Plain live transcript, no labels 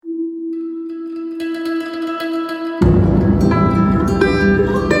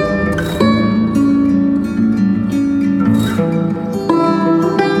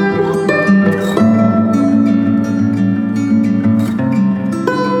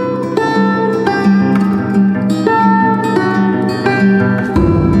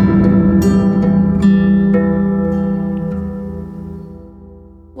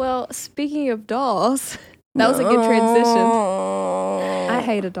dolls. That was a good transition. I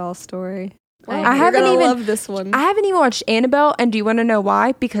hate a doll story. Well, I you're gonna love this one. I haven't even watched Annabelle, and do you want to know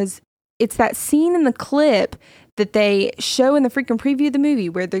why? Because it's that scene in the clip that they show in the freaking preview of the movie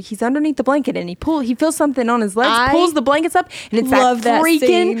where he's underneath the blanket and he feels something on his legs, pulls the blankets up, and it's that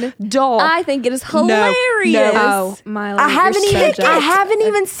freaking doll. I think it is hilarious. No. Oh, Miley, I haven't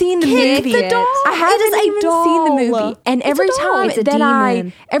even seen the movie. The doll. I haven't even seen the movie. And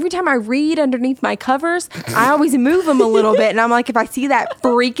every time I read underneath my covers, I always move them a little bit, and I'm like, if I see that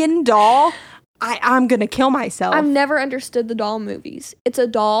freaking doll, I'm gonna kill myself. I've never understood the doll movies. It's a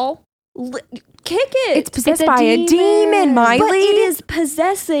doll. Kick it. It's possessed by a demon, Miley. But it is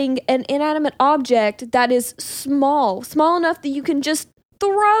possessing an inanimate object that is small enough that you can just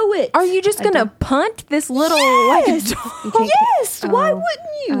throw it. Are you just gonna punt this little doll? Yes. Why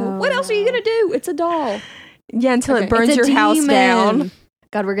wouldn't you? What else are you gonna do? It's a doll. Yeah, until it burns your house down.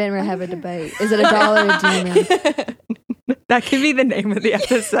 God, we're going to have a debate. Is it a doll or a demon? That could be the name of the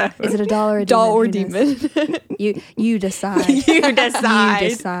episode. Is it a doll or a demon? Doll or demon? You decide. You decide. You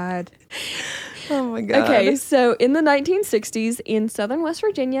decide. Oh my God. Okay, so in the 1960s in southern West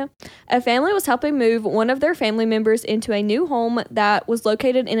Virginia, a family was helping move one of their family members into a new home that was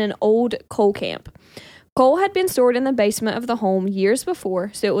located in an old coal camp. Coal had been stored in the basement of the home years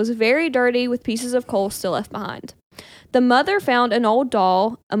before, so it was very dirty with pieces of coal still left behind. The mother found an old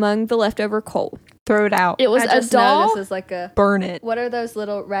doll among the leftover coal. Throw it out. It was a doll. This is like a burn it. What are those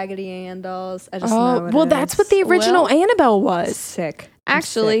little Raggedy Ann dolls? I just know well, that's what the original Annabelle was. Sick.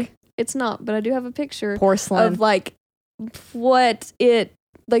 Actually, it's not, but I do have a picture porcelain of like what it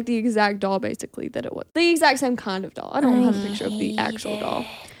like the exact doll basically that it was. The exact same kind of doll. I don't have a picture of the actual doll.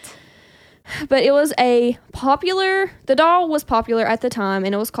 But it was the doll was popular at the time,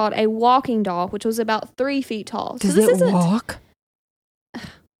 and it was called a walking doll, which was about 3 feet tall. Does it walk?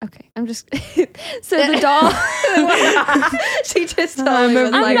 Okay, I'm just... So the doll... She just told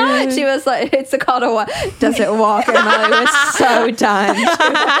me, she was like, it's called a what? Does it walk? And Molly was so done.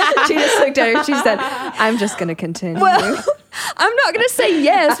 She just looked at her, she said, I'm just going to continue. Well, I'm not going to say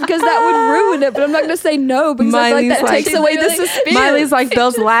yes because that would ruin it, but I'm not going to say no because I feel like that takes away the suspense. Miley's like,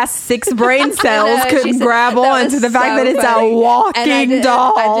 those last 6 brain cells couldn't grab on to the fact that it's a walking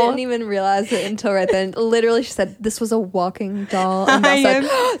doll. I didn't even realize it until right then. Literally, she said, this was a walking doll. And I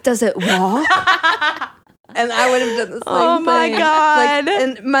said, does it walk? And I would have done the same thing. Oh my God.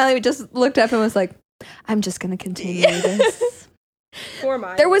 And Miley just looked up and was like, I'm just going to continue this. Poor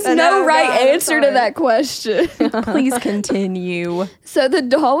Miley. There was no right answer to that question. Please continue. So the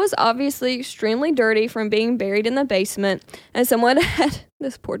doll was obviously extremely dirty from being buried in the basement, and someone had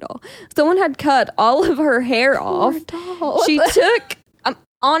cut all of her hair off. She took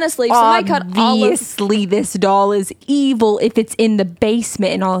honestly, if somebody cut all of... Obviously, this doll is evil if it's in the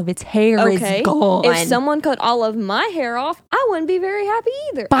basement and all of its hair is gone. If someone cut all of my hair off, I wouldn't be very happy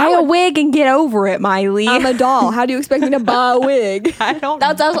either. Buy a wig and get over it, Miley. I'm a doll. How do you expect me to buy a wig? I don't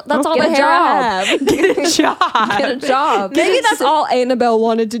That's all the hair I have. Get a job. Get a job. Maybe that's all Annabelle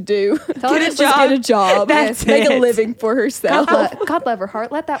wanted to do. Get a job. That's Make it. a living for herself. God love her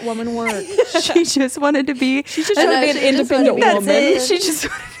heart. Let that woman work. She just wanted to be... She just wanted to be an independent woman. She just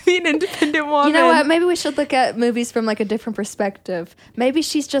wanted to be an independent woman. You know what? Maybe we should look at movies from like a different perspective. Maybe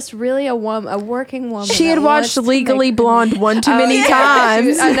she's just really a working woman. She had watched Legally Blonde one too many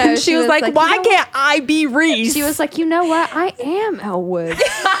times. I know. She was like, why can't I be Reese? She was like, you know what? I am Elwood.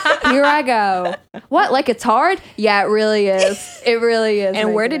 Here I go. What? Like it's hard? Yeah, it really is. It really is.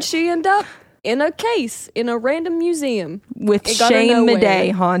 And where did she end up? In a case in a random museum with Shane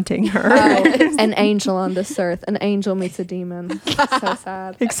Madej haunting her. An angel on this earth. An angel meets a demon. So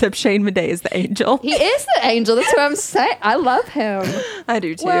sad. Except Shane Madej is the angel. He is the angel. That's what I'm saying. I love him. I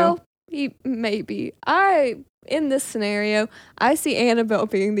do too. Well, he maybe. In this scenario, I see Annabelle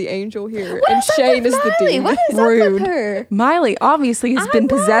being the angel here, and Shane is the demon. What is up with her? Miley obviously has been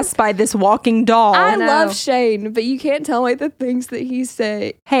possessed by this walking doll. I love Shane, but you can't tell me the things that he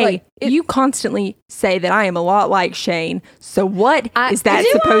say. Hey, you constantly say that I am a lot like Shane. So what is that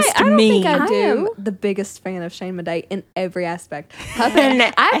supposed to mean? I am the biggest fan of Shane Madej in every aspect. I've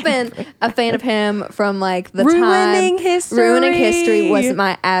been a fan of him from like the Ruining History. Ruining History was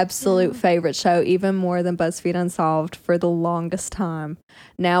my absolute favorite show, even more than BuzzFeed Unsolved for the longest time.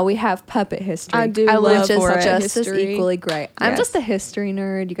 Now we have Puppet History. I which love is just as history. equally great. I'm just a history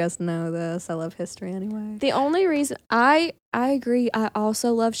nerd. You guys know this. I love history anyway. The only reason I agree, I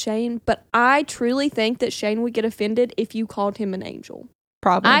also love Shane, but I truly think that Shane would get offended if you called him an angel.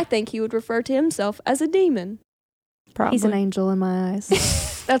 Probably. I think he would refer to himself as a demon. Probably. He's an angel in my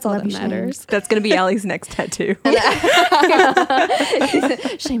eyes. That's all Love that you, Shane. matters. That's gonna be Allie's next tattoo.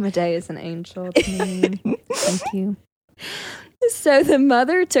 Shane Madej is an angel to me. Thank you. So the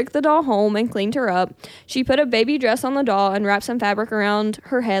mother took the doll home and cleaned her up. She put a baby dress on the doll and wrapped some fabric around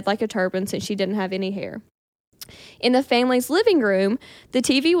her head like a turban since she didn't have any hair. In the family's living room, the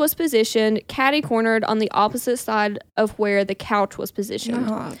TV was positioned catty-cornered on the opposite side of where the couch was positioned.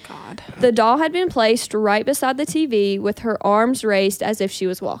 Oh, God. The doll had been placed right beside the TV with her arms raised as if she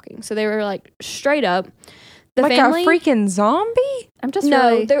was walking. So they were like straight up. The Like family, a freaking zombie? I'm just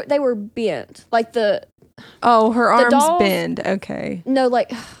no, really... they were bent. Like the Oh, her arms dolls- bend. Okay. no,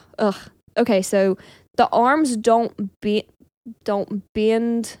 like ugh. Okay, so the arms don't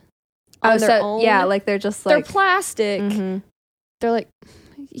bend. Oh, On their so, own. yeah, like they're just They're like... plastic. Mhm. They're like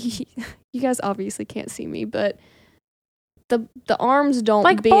you guys obviously can't see me, but the arms don't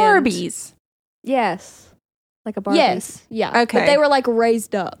Like bend. Barbies. Yes. Like a Barbie. Yes, yeah. Okay. But they were like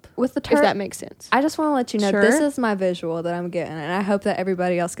raised up. With the If that makes sense. I just want to let you know, Sure. this is my visual that I'm getting, and I hope that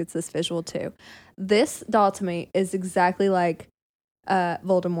everybody else gets this visual too. This doll to me is exactly like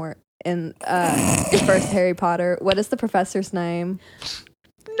Voldemort in the first Harry Potter. What is the professor's name?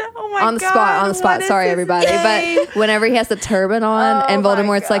 No, my On the spot. what is Sorry, his everybody. name? But whenever he has the turban on Oh and my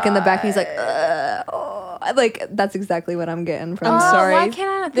Voldemort's like in the back, and he's like, God. like that's exactly what I'm getting from. I'm this. sorry. Why can't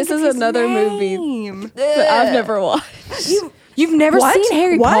I not This think is of his another movie. name? That I've never watched. You've never What? seen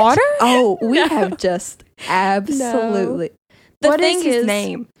Harry What? Potter? Oh, we have just absolutely. The What thing is his is,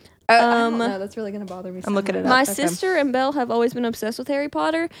 name? I don't Um, know, that's really gonna bother me. I'm looking it up. my Okay. sister and Belle have always been obsessed with Harry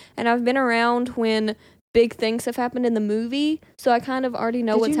Potter, and I've been around when big things have happened in the movie, so I kind of already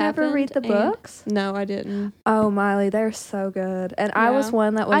know Did what's you never happened. read the and- books? No, I didn't. Oh, Miley, they're so good. And I Yeah. was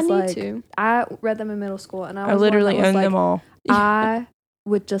one that was I need like, to. I read them in middle school, and I was I literally one that own was them like, all. I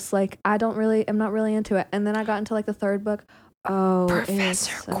would just like, I'm not really into it. And then I got into like the third book. Oh, it is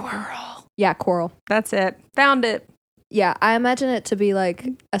so good. Quirrell. Yeah, Coral. That's it. Found it. Yeah, I imagine it to be like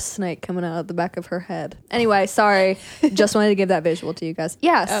a snake coming out of the back of her head. Anyway, sorry. Just wanted to give that visual to you guys.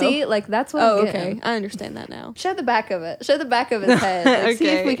 Yeah, Oh. see, like that's what Oh, I'm okay. getting. I understand that now. Show the back of it. Show the back of his head. Like, see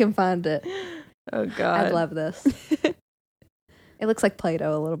if Okay. we can find it. Oh, God. I love this. It looks like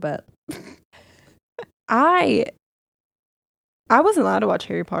Play-Doh a little bit. I wasn't allowed to watch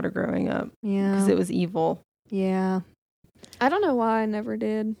Harry Potter growing up Yeah. because it was evil. Yeah. I don't know why I never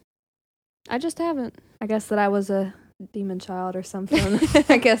did. I just haven't. I guess that I was a demon child or something.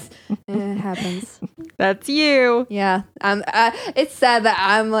 I guess it happens. That's you. Yeah. It's sad that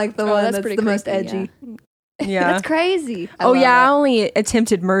I'm like the Oh, one that's that's pretty the most creepy, edgy. Yeah. That's crazy. I Oh love yeah, I it. only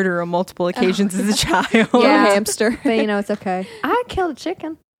attempted murder on multiple occasions as a child. Yeah. hamster. But you know, it's okay. I killed a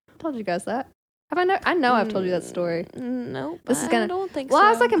chicken. I told you guys that. I know I've told you that story. No, This is I gonna- don't think Well, so. I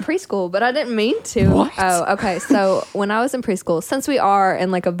was like in preschool, but I didn't mean to. What? Oh, okay. So when I was in preschool, since we are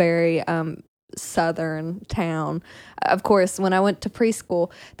in like a very southern town, of course, when I went to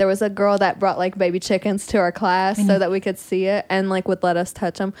preschool, there was a girl that brought like baby chickens to our class so that we could see it and like would let us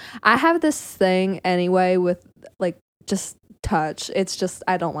touch them. I have this thing anyway with like just touch. It's just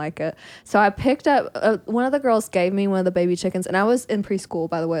I don't like it. So I picked up one of the girls gave me one of the baby chickens, and I was in preschool,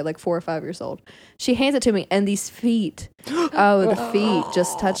 by the way, like 4 or 5 years old. She hands it to me, and these feet, the feet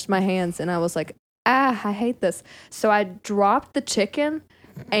just touched my hands, and I was like, I hate this. So I dropped the chicken,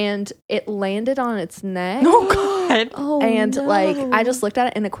 and it landed on its neck. Oh God. Oh, And like I no. just looked at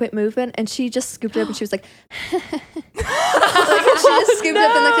it and it quit moving, and she just scooped it up and she was like, like she just scooped it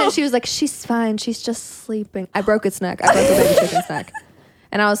up and looked at it. She was like, she's fine, she's just sleeping. I broke its neck. I broke the baby chicken's neck,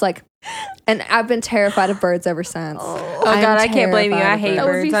 and I was like, and I've been terrified of birds ever since. Oh God, I can't blame you. I hate That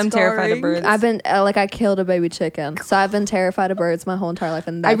would birds. be I'm terrified of scarring. birds. I've been like I killed a baby chicken, so I've been terrified of birds my whole entire life.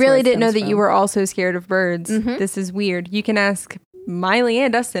 And I that's where really it didn't know stems that you from. were also scared of birds. Mhm. This is weird. You can ask Miley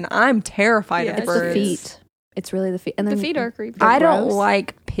and Dustin. I'm terrified Yeah, of it's It's the birds. feet. It's really the feet. And The then feet are creepy. They're I don't gross.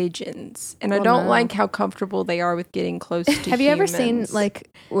 like pigeons, and I Well, don't no. like how comfortable they are with getting close to Have you ever seen humans. like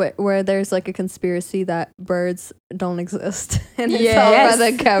where there's like a conspiracy that birds don't exist and it's Yes. all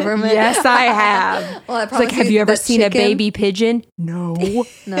by the government? Yes, I have. Well, I It's like, promise have you ever that seen a chicken- baby pigeon? No.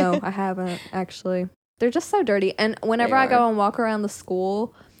 No, I haven't actually. They're just so dirty. And whenever They I go are. and walk around the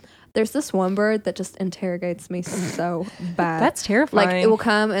school, there's this one bird that just interrogates me so bad. That's terrifying. like it will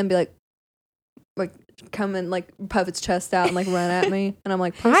come and be like come and like puff its chest out and like run at me, and I'm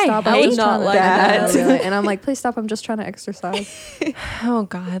like, please I stop. hate I'm just trying to not that. I know, really. And I'm like, please stop. I'm just trying to exercise. Oh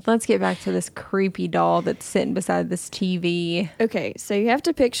God, let's get back to this creepy doll that's sitting beside this TV. Okay, so you have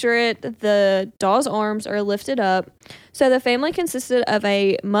to picture it. The doll's arms are lifted up. So the family consisted of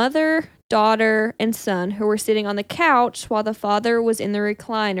a mother, daughter, and son, who were sitting on the couch while the father was in the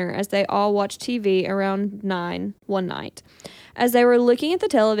recliner as they all watched TV around 9 one night. As they were looking at the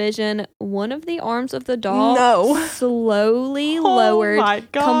television, one of the arms of the doll slowly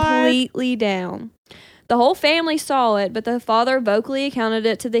lowered completely down. The whole family saw it, but the father vocally accounted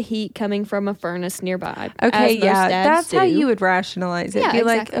it to the heat coming from a furnace nearby. Okay, yeah, that's how you would rationalize it. Yeah, be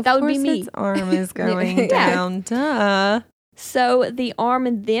exactly. like, of that would course be me. its arm is going down. Duh. So the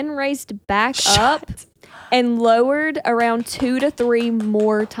arm then raised back up and lowered around 2 to 3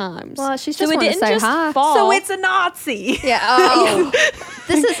 more times. Well, she's just so it wanted to didn't say just hi. fall. So it's a Nazi. Yeah. Oh,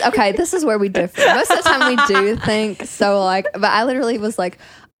 this is where we differ. Most of the time we do think so. Like, but I literally was like,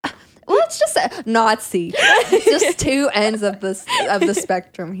 well, it's just a Nazi. Just two ends of the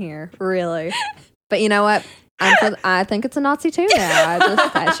spectrum here, really. But you know what? I think it's a Nazi too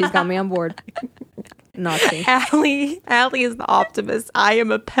now. She's got me on board. Nazi. Allie is the optimist. I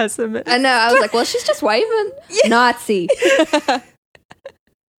am a pessimist. I know. I was like, well, she's just waving. Yeah. Nazi.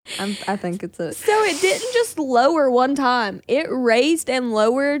 I think it's a. So it didn't just lower one time. It raised and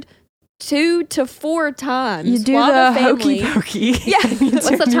lowered 2 to 4 times. You do the hokey pokey. Yeah. What's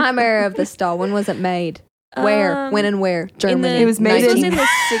the time era of this doll? When was it made? Where? When and where? Germany. It was made in the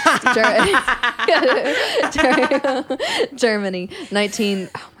 60s. Germany. 19.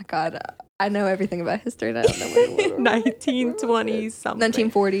 Oh my God. I know everything about history. And I don't know when 1920 something.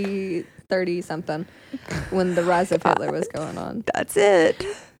 1940, 30 something. When the rise of Hitler was going on. That's it.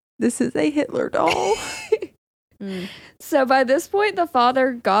 This is a Hitler doll. So by this point, the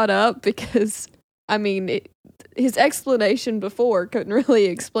father got up because, I mean, his explanation before couldn't really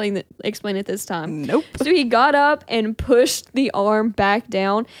explain it this time. Nope. So he got up and pushed the arm back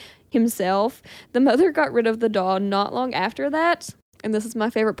down himself. The mother got rid of the doll not long after that. And this is my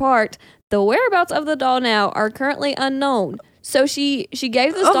favorite part. The whereabouts of the doll now are currently unknown. So she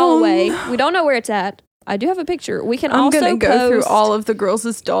gave this doll away. No. We don't know where it's at. I do have a picture. We can also I'm going to go through all of the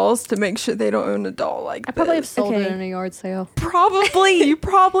girls' dolls to make sure they don't own a doll like this. I probably have sold it in a yard sale. Probably. You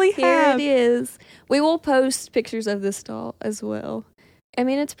probably have. Here it is. We will post pictures of this doll as well. I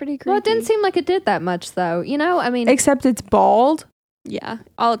mean, it's pretty creepy. Well, it didn't seem like it did that much, though. You know, I mean... Except it's bald. Yeah.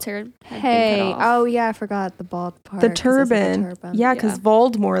 All its hair had been cut off. Oh, yeah, I forgot the bald part. The turban. Yeah, because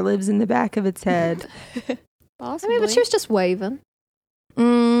Voldemort lives in the back of its head. Possibly. I mean, but she was just waving.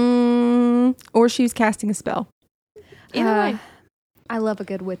 Or she was casting a spell. Either way. I love a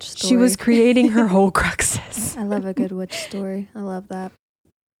good witch story. She was creating her Horcruxes. I love a good witch story. I love that.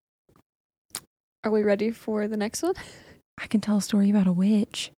 Are we ready for the next one? I can tell a story about a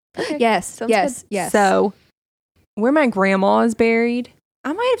witch. Okay. Yes. So, where my grandma is buried,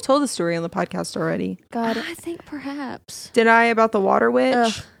 I might have told the story on the podcast already. God, I think perhaps. Did I about the water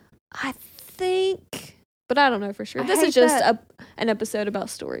witch? I think, but I don't know for sure. This is just an episode about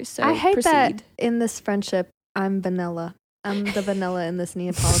stories. So I hate proceed. that in this friendship, I'm vanilla. I'm the vanilla in this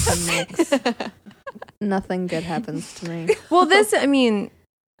Neapolitan mix. Nothing good happens to me. Well, I mean,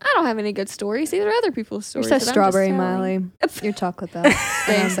 I don't have any good stories. These are other people's stories. You're so strawberry, Miley. You're chocolate, though.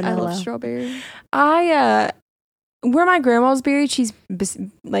 Thanks. I love strawberry. Where my grandma's buried, she's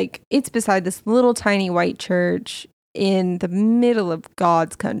it's beside this little tiny white church in the middle of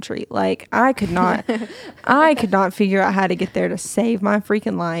God's country. Like, I could not figure out how to get there to save my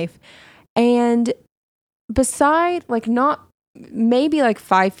freaking life. And beside, not maybe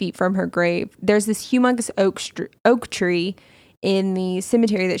 5 feet from her grave, there's this humongous oak tree in the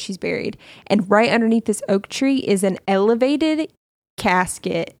cemetery that she's buried. And right underneath this oak tree is an elevated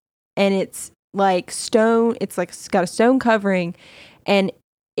casket, and it's stone. It's got a stone covering, and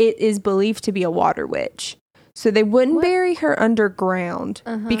it is believed to be a water witch. So they wouldn't bury her underground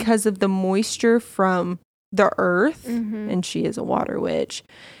because of the moisture from the earth, and she is a water witch.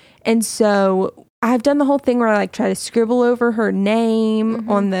 And so I've done the whole thing where I try to scribble over her name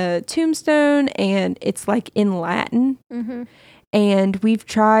on the tombstone, and it's in Latin. And we've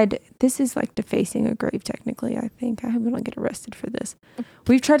tried, this is defacing a grave technically, I think. I hope I don't get arrested for this.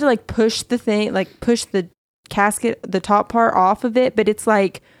 We've tried to push the thing, push the casket, the top part off of it, but it's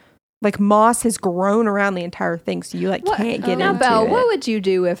moss has grown around the entire thing, so you can't get into Belle, it. what would you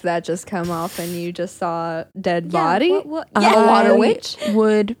do if that just come off and you just saw a dead body? A I water witch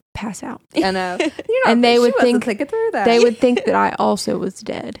would pass out. I know. And they would think through that. They would think that I also was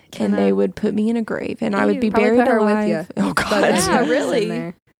dead, and they would put me in a grave, and I would be buried alive. With you. Oh God! Yeah,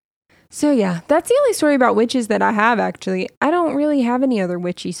 really. So yeah, that's the only story about witches that I have. Actually, I don't really have any other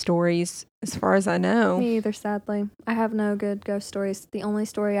witchy stories, as far as I know. Me either, sadly. I have no good ghost stories. The only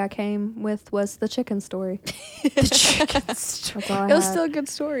story I came with was the chicken story. The chicken story. That's all I It was have. still a good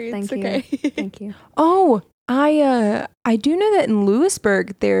story. Thank It's you. okay. Thank you. Oh, I do know that in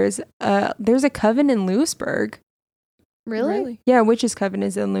Lewisburg there's a coven in Lewisburg. Really? Yeah, Witch's Coven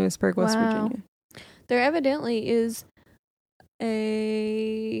is in Lewisburg, West Wow. Virginia. There evidently is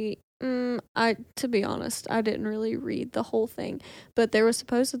to be honest, I didn't really read the whole thing, but there was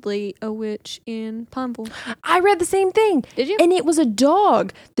supposedly a witch in Pineville. I read the same thing. Did you? And it was a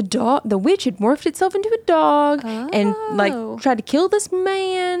dog. The witch had morphed itself into a dog and tried to kill this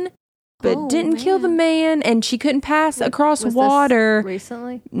man, but didn't kill the man, and she couldn't pass across Was water. this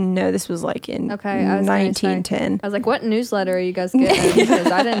recently? No, this was like in I was gonna say. 1910. I was like, what newsletter are you guys getting?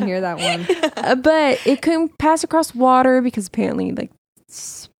 Because I didn't hear that one. But it couldn't pass across water because apparently, like,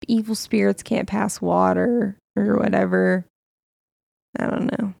 evil spirits can't pass water or whatever. I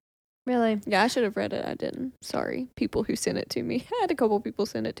don't know. Really? Yeah, I should have read it. I didn't. Sorry, people who sent it to me. I had a couple people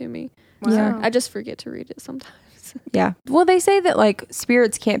send it to me. Wow. Yeah. I just forget to read it sometimes. Yeah. Well, they say that, like,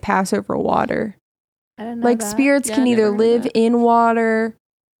 spirits can't pass over water. I didn't know Like, that. spirits Yeah, can I either never heard live that. in water,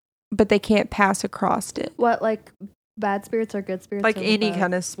 but they can't pass across it. What, like bad spirits or good spirits? Like or any both?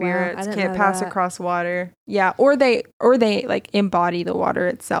 kind of I spirits didn't can't know pass that. across water. Yeah. Or they like embody the water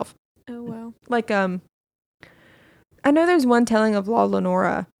itself. Oh wow. Like, I know there's one telling of La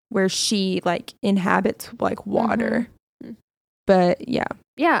Lenora where she, like, inhabits, like, water. Mhm. But yeah.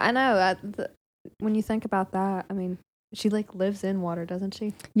 Yeah, I know. When you think about that, I mean, she like lives in water, doesn't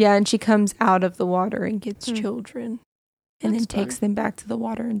she? Yeah, and she comes out of the water and gets Hmm. children. And That's then takes them back to the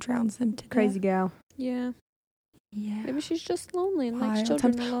water and drowns them to Crazy death. gal. Yeah. Yeah. Maybe she's just lonely and likes Wild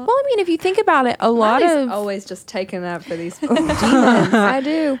children times. a lot. Well, I mean, if you think about it, a lot Molly's of always just taking up for these demons. I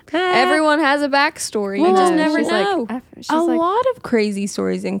do. Everyone has a backstory. You Well, just no, never she's know. she's a like, lot of crazy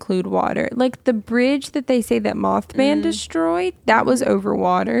stories include water. Like the bridge that they say that Mothman Mm. destroyed, that was over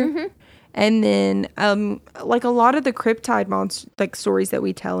water. Mhm. And then, like a lot of the cryptid like stories that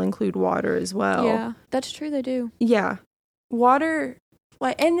we tell include water as well. Yeah, that's true. They do. Yeah. Water,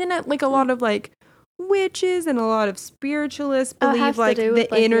 like, and then like a lot of like witches and a lot of spiritualists Oh, it believe has to like do the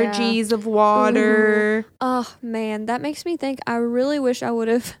with, like, energies of water. Oh man, that makes me think. I really wish I would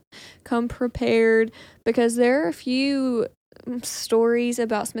have come prepared because there are a few stories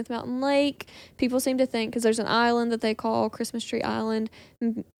about Smith Mountain Lake. People seem to think because there's an island that they call Christmas Tree Island.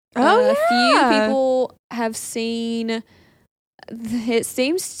 A few people have seen. It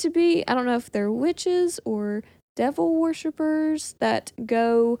seems to be. I don't know if they're witches or devil worshippers that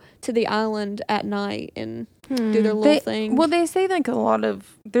go to the island at night and do their little thing. Well, they say like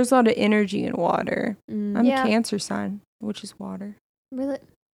there's a lot of energy in water. I'm Yeah. Cancer sign, which is water. Really,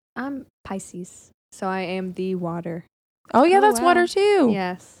 I'm Pisces, so I am the water. Oh yeah, Oh, that's wow. water too.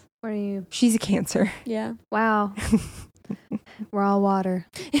 Yes. What are you? She's a Cancer. Yeah. Wow. We're all water.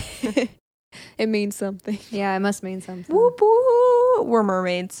 It means something. Yeah, it must mean something. Whoop whoop. We're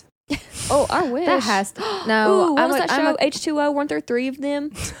mermaids. Oh, I wish. That has to. No, Ooh, what I'm was a- that I'm show? a- H2O. Weren't there 3 of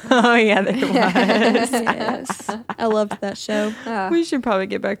them? Oh yeah, there was. Yes. I loved that show. We should probably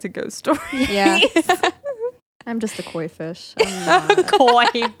get back to ghost stories. Yeah. I'm just a koi fish. I'm not. Koi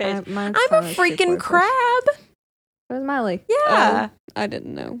fish. I'm I'm a freaking crab. Where's Miley? Yeah. I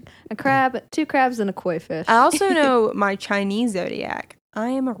didn't know. A crab, 2 crabs, and a koi fish. I also know my Chinese zodiac. I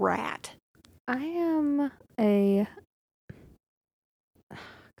am a rat. I am a.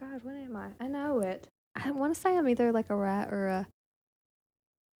 God, what am I? I know it. I want to say I'm either like a rat or a.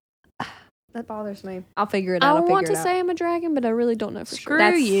 That bothers me. I'll figure it out. I I'll want figure to it say I'm a dragon, but I really don't know for Screw sure.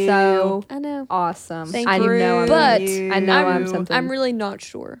 That's you. so I know. awesome. Thank I you. know I'm But I know I'm you. something. I'm really not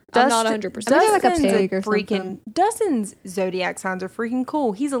sure. I'm not 100%. Dustin- Maybe like a Dustin's pig or freaking, something. Dustin's zodiac signs are freaking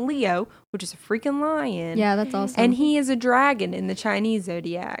cool. He's a Leo, which is a freaking lion. Yeah, that's awesome. And he is a dragon in the Chinese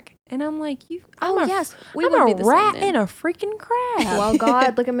zodiac. And I'm like, I'm Oh, a, yes. We I'm would be a the same rat then. and a freaking crab. Well,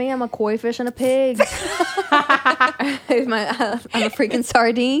 God, look at me. I'm a koi fish and a pig. I'm a freaking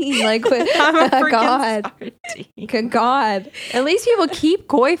sardine. Like, what? I'm a freaking God. sardine. Good God. At least people keep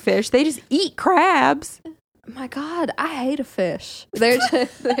koi fish. They just eat crabs. My God, I hate a fish. They're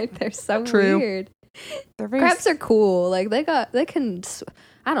just, they're so True. weird. They're very Crabs are cool. Like they can.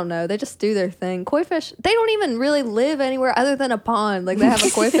 I don't know. They just do their thing. Koi fish. They don't even really live anywhere other than a pond. Like they have a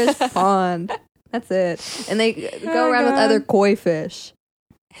koi fish pond. That's it. And they go around with God. other koi fish.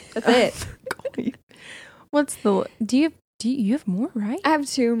 That's it. What's the? Do you have more? Right? I have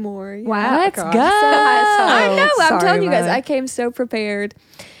 2 more. Yeah. Wow. Let's God. go. I know. I'm Sorry, telling you guys, Maya. I came so prepared.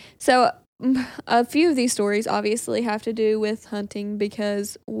 So, a few of these stories obviously have to do with hunting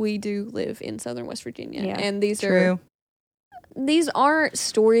because we do live in southern West Virginia. Yeah. And True. these aren't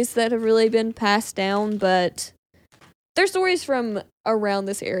stories that have really been passed down, but they're stories from around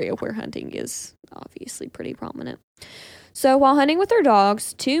this area where hunting is obviously pretty prominent. So while hunting with their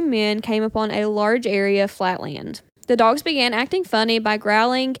dogs, 2 men came upon a large area of flat land. The dogs began acting funny by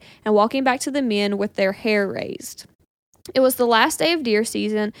growling and walking back to the men with their hair raised. It was the last day of deer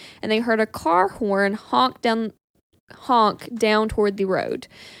season, and they heard a car horn honk down toward the road.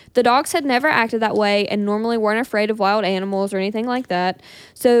 The dogs had never acted that way and normally weren't afraid of wild animals or anything like that.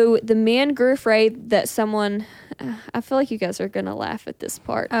 So the men grew afraid that someone... I feel like you guys are going to laugh at this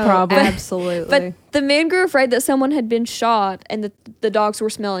part. Oh, Probably. Absolutely. But the men grew afraid that someone had been shot and that the dogs were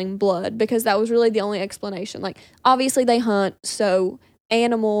smelling blood, because that was really the only explanation. Like, obviously they hunt, so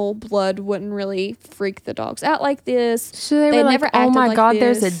animal blood wouldn't really freak the dogs out like this. So they were They'd like, never oh acted my like God,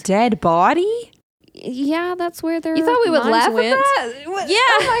 there's this. a dead body? Yeah, that's where their you thought we would minds laugh at went. that? What? Yeah.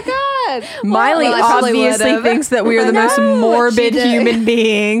 Oh my God. Miley Well, I probably obviously would've. thinks that we are the most No, morbid she did. human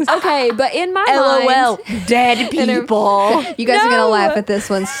beings. Okay, but in my LOL, mind... dead people. You guys are No. gonna laugh at this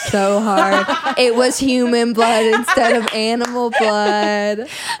one so hard. It was human blood instead of animal blood.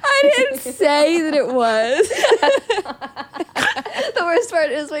 I didn't say that it was. The worst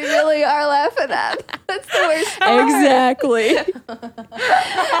part is we really are laughing at it. That's the worst part. Exactly.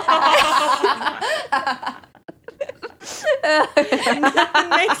 It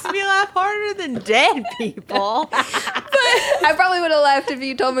makes me laugh harder than dead people. I probably would have laughed if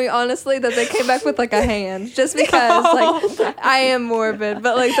you told me honestly that they came back with like a hand, just because like I am morbid,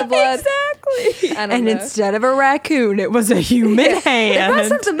 but like the blood. Exactly. I don't And know. instead of a raccoon, it was a human They brought hand.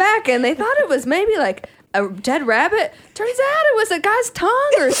 something back, and they thought it was maybe like a dead rabbit. Turns out it was a guy's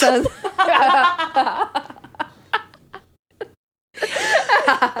tongue or something.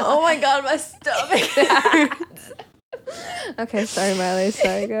 Oh my God, my stomach hurts. Okay, sorry, Miley.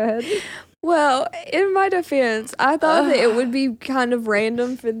 Sorry, go ahead. Well, in my defense, I thought that it would be kind of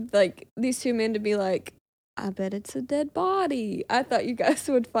random for like these 2 men to be like, I bet it's a dead body. I thought you guys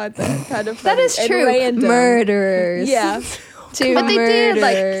would find that kind of funny That is and true. random. Murderers. Yeah. Two But they did,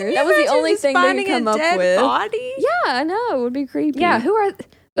 like, murderers. that was the only Just thing they finding could come a up dead with. body? Yeah, I know. It would be creepy. Yeah, who are...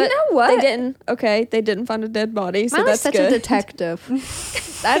 But you know what? They didn't. Okay, they didn't find a dead body, so Miley's that's such good. a detective.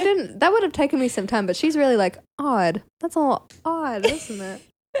 That would have taken me some time, but she's really like odd. That's all odd, isn't it?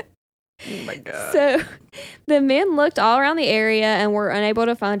 Oh my God. So the men looked all around the area and were unable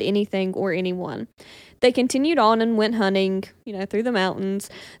to find anything or anyone. They continued on and went hunting, through the mountains.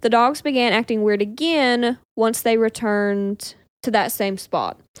 The dogs began acting weird again once they returned to that same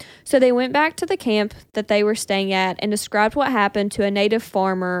spot. So they went back to the camp that they were staying at and described what happened to a native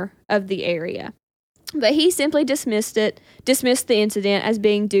farmer of the area. But he simply dismissed the incident as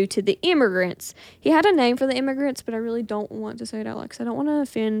being due to the immigrants. He had a name for the immigrants, but I really don't want to say it out loud because I don't want to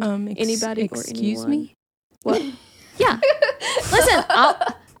offend anybody or anyone. Excuse me? What? Yeah. Listen,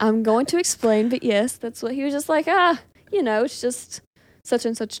 I'm going to explain, but yes, that's what he was just like, it's just such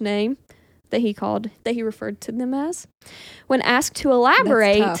and such name that he referred to them as. When asked to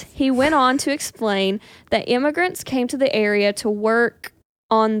elaborate, he went on to explain that immigrants came to the area to work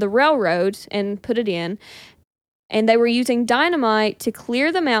on the railroad and put it in, and they were using dynamite to clear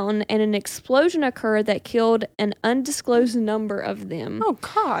the mountain, and an explosion occurred that killed an undisclosed number of them. Oh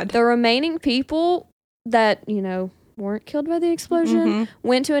God. The remaining people that, weren't killed by the explosion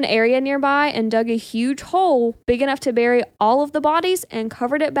went to an area nearby and dug a huge hole big enough to bury all of the bodies and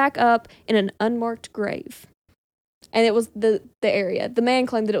covered it back up in an unmarked grave. And it was the area. The man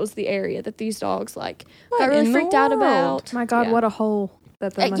claimed that it was the area that these dogs got really freaked out about. My God, Yeah. what a hole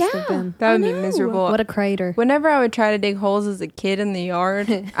that must have been. That would I be know. miserable. What a crater. Whenever I would try to dig holes as a kid in the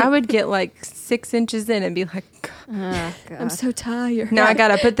yard, I would get like 6 inches in and be like, Oh, God. I'm so tired. now I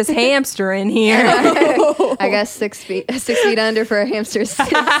gotta put this hamster in here. I guess 6 feet under for a hamster,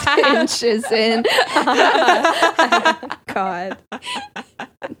 6 inches in. God.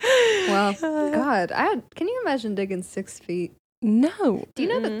 Well, God, can you imagine digging 6 feet? No. Do you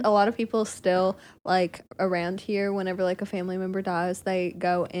know that a lot of people still, around here, whenever, a family member dies, they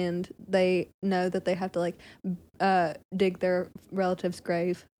go and they know that they have to, dig their relative's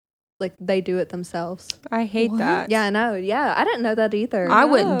grave? They do it themselves. I hate that. Yeah, I know. Yeah, I didn't know that either. I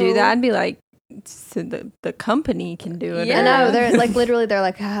wouldn't do that. No. I'd be like, so the company can do it. Yeah. I know. They're literally, they're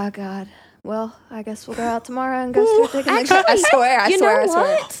like, oh, God. Well, I guess we'll go out tomorrow and go start digging. Actually, I swear. you know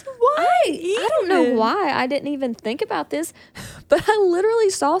what? Why? I don't know why I didn't even think about this, but I literally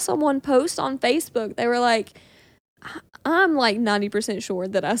saw someone post on Facebook. They were like, I'm 90% sure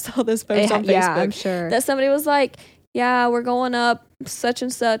that I saw this post on Facebook. Yeah, I'm sure. That somebody was like, yeah, we're going up such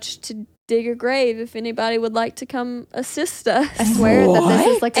and such to dig a grave if anybody would like to come assist us. I swear that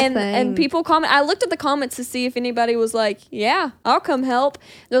this is a thing. And people comment. I looked at the comments to see if anybody was like, yeah, I'll come help.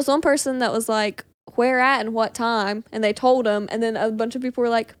 There was one person that was like, where at and what time, and they told them, and then a bunch of people were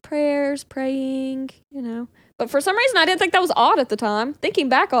like, praying, you know. But for some reason, I didn't think that was odd at the time. Thinking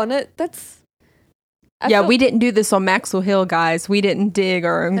back on it, we didn't do this on Maxwell Hill, guys. We didn't dig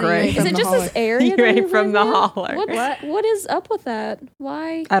our own grave. Is it just this area? You ate from the holler. What is up with that?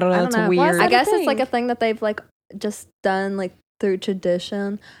 Why? I don't know. It's weird. I guess it's like a thing that they've like just done like through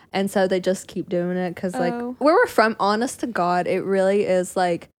tradition, and so they just keep doing it because like where we're from, honest to God, it really is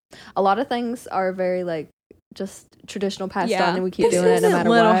like a lot of things are very like just traditional passed on, and we keep doing it no matter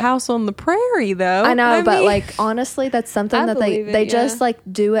Little what. House on the Prairie, though. I know, but like honestly, that's something that they just like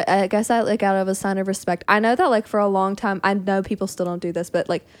do it. I guess like out of a sign of respect. I know that like for a long time, I know people still don't do this, but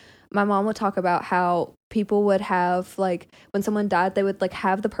like my mom would talk about how people would have like when someone died, they would like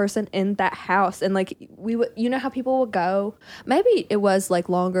have the person in that house, and like we would, you know how people would go. Maybe it was like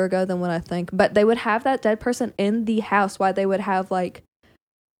longer ago than what I think, but they would have that dead person in the house while they would have like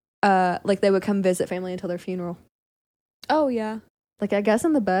they would come visit family until their funeral. Oh yeah, like I guess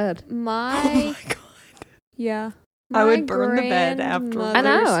in the bed. Oh my God. Yeah. I would burn the bed after. I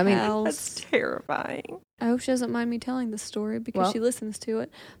know. I mean, that's terrifying. I hope she doesn't mind me telling this story because she listens to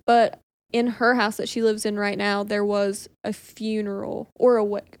it. But in her house that she lives in right now, there was a funeral or a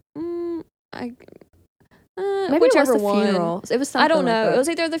wake. Maybe whichever it was the one. Funeral. It was something I don't know. Like it was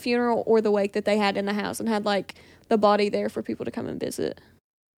either the funeral or the wake that they had in the house and had like the body there for people to come and visit.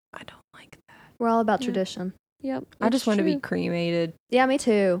 I don't like that. We're all about tradition. Yep. I just want to be cremated. Yeah, me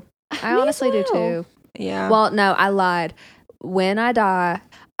too. I honestly do too. Yeah. Well, no, I lied. When I die,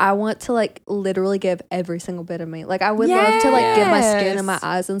 I want to like literally give every single bit of me. Like I would love to like give my skin and my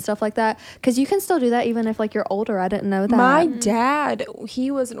eyes and stuff like that, because you can still do that even if like you're older. I didn't know that. My dad, he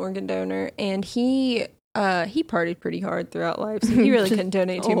was an organ donor, and he partied pretty hard throughout life, so he really couldn't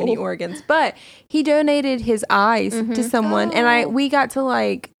donate too many organs. But he donated his eyes to someone, and we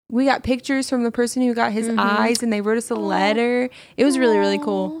got pictures from the person who got his eyes, and they wrote us a letter. It was really, really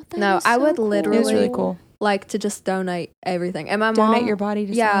cool. No, I would literally. It was really cool. Like to just donate everything. And my donate mom, your body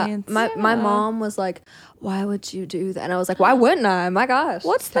to science. My mom was like, "Why would you do that?" And I was like, "Why wouldn't I? My gosh,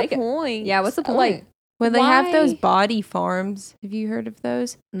 what's the point? Yeah, what's the point?" Like, well, they have those body farms. Have you heard of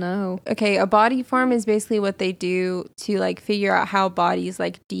those? No. Okay, a body farm is basically what they do to like figure out how bodies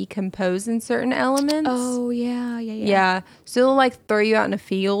like decompose in certain elements. Oh yeah. Yeah, so they'll like throw you out in a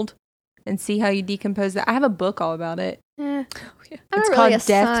field and see how you decompose that. I have a book all about it. It's called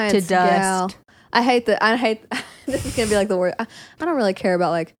Death to Dust. Gal. I hate this is gonna be like the word. I don't really care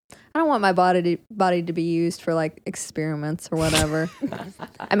about like, I don't want my body to be used for like experiments or whatever.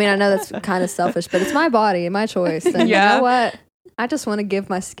 I mean, I know that's kind of selfish, but it's my body and my choice. And you know what? I just want to give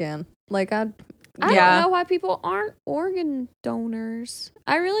my skin. Like I don't know why people aren't organ donors.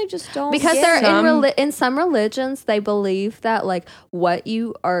 I really just don't. Because they're in some religions, they believe that like what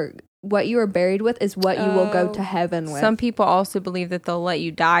you are buried with is what you will go to heaven with. Some people also believe that they'll let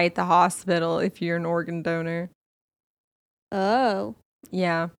you die at the hospital if you're an organ donor. Oh.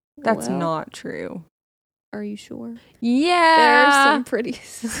 Yeah. That's not true. Are you sure? Yeah. There's some pretty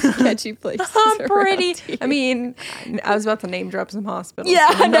sketchy places. I mean, I was about to name drop some hospitals. Yeah,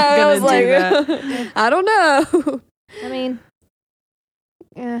 so I was like, I don't know. I mean,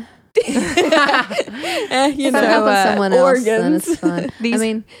 yeah. If I'm helping someone else, then it's fine. I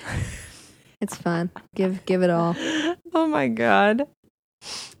mean, it's fine. Give it all. Oh my God.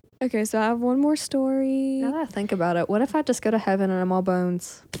 Okay, so I have one more story. Now that I think about it, what if I just go to heaven and I'm all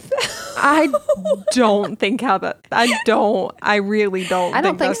bones? I don't think how that. I really don't. I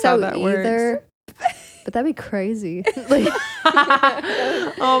don't think so either. Works. But that'd be crazy.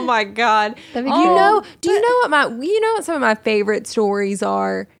 Oh my God. Do you know what some of my favorite stories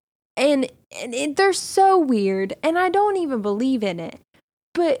are? And they're so weird, and I don't even believe in it.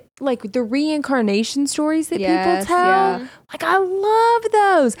 But like the reincarnation stories that people tell, like I love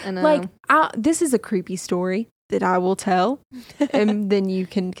those. I know. Like this is a creepy story that I will tell, and then you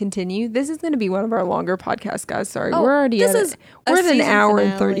can continue. This is going to be one of our longer podcasts, guys. Sorry, we're already at an hour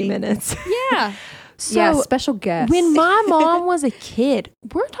and 30 minutes. Yeah. So special guest. When my mom was a kid,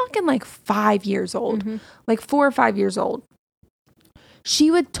 we're talking like 5 years old, like 4 or 5 years old.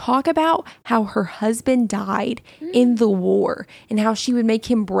 She would talk about how her husband died in the war and how she would make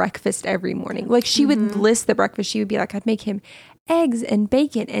him breakfast every morning. Like she would list the breakfast. She would be like, I'd make him eggs and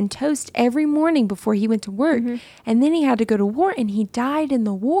bacon and toast every morning before he went to work. And then he had to go to war and he died in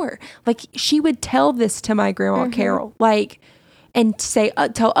the war. Like she would tell this to my grandma Carol, like, and say,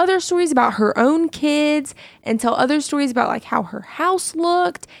 tell other stories about her own kids and tell other stories about like how her house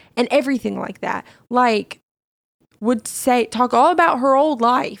looked and everything like that. Like, would talk all about her old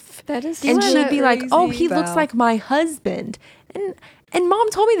life. That is and she'd be like, oh, he Val. looks like my husband. And mom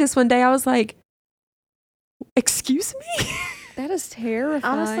told me this one day. I was like, Excuse me? That is terrifying.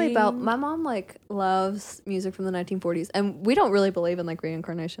 Honestly, my mom like loves music from the 1940s, and we don't really believe in like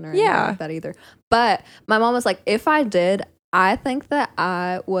reincarnation or anything like that either. But my mom was like, if I did, I think that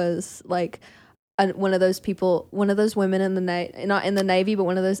I was like one of those people, one of those women in the not in the Navy, but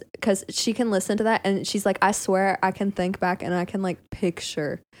one of those, because she can listen to that and she's like, I swear I can think back and I can like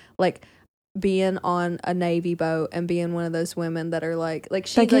picture like being on a Navy boat and being one of those women that are like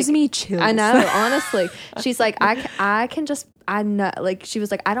she that gives like, me chills. I know, honestly. She's like, I can just, I know, like she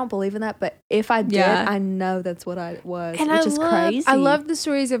was like, I don't believe in that, but if I did, I know that's what I was, and which is crazy. I love the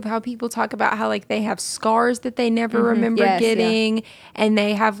stories of how people talk about how like they have scars that they never remember getting, and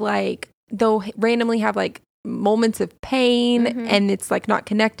they have like, they'll randomly have like moments of pain and it's like not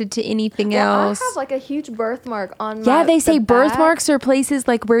connected to anything else. I have like a huge birthmark on my they say the back. Birthmarks are places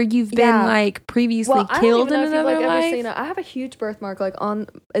like where you've been like previously killed in another life. Ever seen it. I have a huge birthmark like on,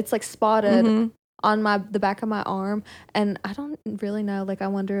 it's like spotted on the back of my arm, and I don't really know, like I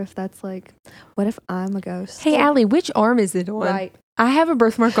wonder if that's like, what if I'm a ghost? Hey Allie, which arm is it on? Right. I have a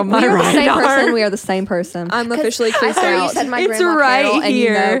birthmark on my We are right the same arm. person. We are the same person. I'm officially I creeped thought you out. said my It's grandma right Carol, and you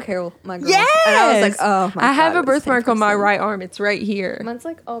here. know Carol, my girl. Yes! And I was like, oh my God. I have a we're the same birthmark on my person. right arm. It's right here. Mine's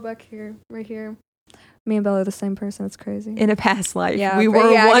like all back here, right here. Me and Bella are the same person. It's crazy. In a past life, Yeah, we but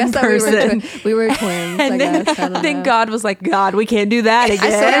were I one guess that person. we were twins. I And then, guess. I don't then know. God was like, God, we can't do that again. I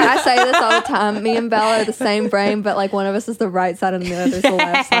swear, I say this all the time. Me and Bella are the same brain, but like one of us is the right side and the other's the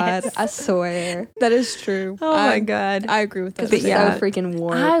left side. I swear. That is true. Oh my God. I agree with that. Because we're yeah. so freaking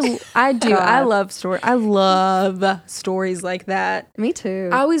warped. I do. God. I love stories like that. Me too.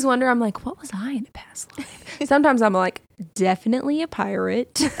 I always wonder, I'm like, what was I in a past life? Sometimes I'm like, definitely a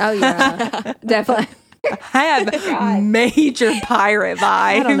pirate. Oh yeah, definitely. I have major pirate vibes.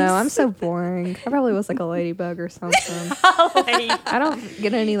 I don't know. I'm so boring. I probably was like a ladybug or something. I don't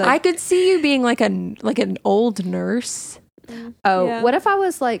get any like. I could see you being like an old nurse. Yeah. What if I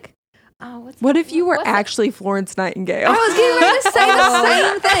was like? Oh, What if you were what's that? actually Florence Nightingale? I was getting ready to say the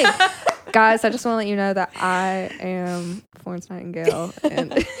same thing. Guys, I just want to let you know that I am Florence Nightingale.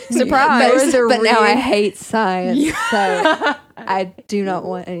 And Surprise. but now I hate science, so I do not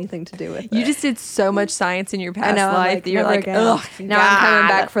want anything to do with it. You just did so much science in your past I know. I'm life like, that you're never like, again. ugh. Now I'm coming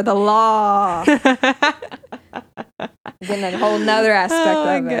back for the law. Getting a whole nother aspect Oh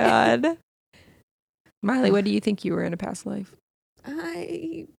my of it. God. Miley, what do you think you were in a past life?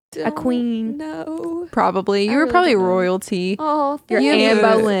 I A don't queen. know. Probably. You I were really probably don't know. royalty. Oh, You're You Anne have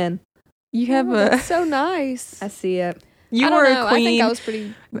a- Boleyn. You have oh, a. that's so nice. I see it. You I don't were know. a queen. I think I was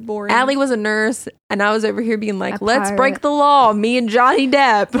pretty boring. Allie was a nurse, and I was over here being like, A let's pirate. break the law. Me and Johnny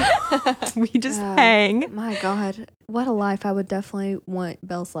Depp. We just hang. My God, what a life! I would definitely want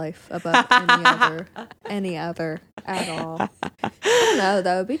Belle's life above any other at all. I don't know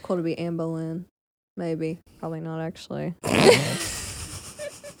though. It'd be cool to be Anne Boleyn. Maybe, probably not actually.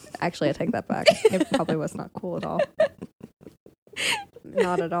 Actually, I take that back. It probably was not cool at all.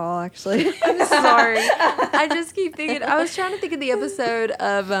 Not at all, actually. I'm sorry. I just keep thinking. I was trying to think of the episode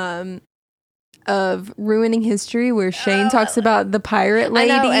of Ruining History where Shane talks about the pirate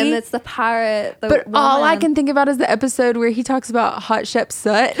lady. I know, and it's the pirate. But all I can think about is the episode where he talks about Hot Shep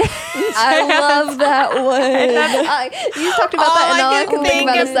Sut. I love that one. You talked about All that, and I all I can can think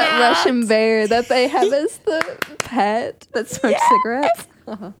about think is is that that. Russian bear that they have as the pet that smokes cigarettes.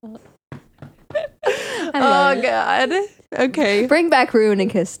 I love Oh it. God. Okay. Bring back Ruining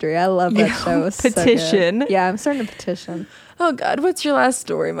History. I love that Yeah, show. It's so good. petition. Yeah, I'm starting to petition. Oh God. What's your last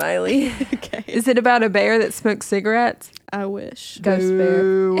story, Miley? Okay. Is it about a bear that smokes cigarettes? I wish. Ghost bear.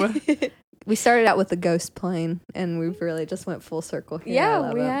 Boo. We started out with the ghost plane, and we've really just went full circle here. I Yeah,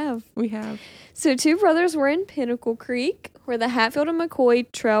 love we it. have. We have. So, two brothers were in Pinnacle Creek, where the Hatfield and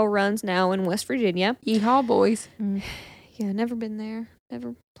McCoy Trail runs now in West Virginia. Yeehaw, boys. Yeah, never been there.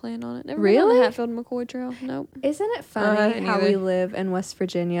 Never planned on it. Never been Really? on the Hatfield and McCoy Trail. Nope. Isn't it funny haven't how either. we live in West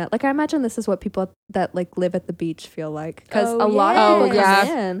Virginia? Like, I imagine this is what people that like live at the beach feel like, because Oh, a lot yeah. of people Oh,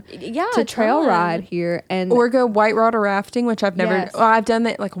 come in Yeah, to a trail ton. ride here, and Or go whitewater rafting, which I've never. Yes. Well, I've done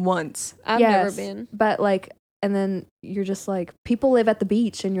that like once. I've Yes, never been. But like, and then you're just like, people live at the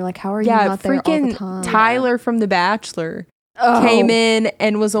beach, and you're like, how are you Yeah, not there all the freaking time? Tyler from The Bachelor Oh. came in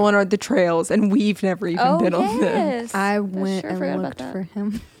and was on the trails, and we've never even Oh, been on them. yes. I went sure and forgot about looked that. for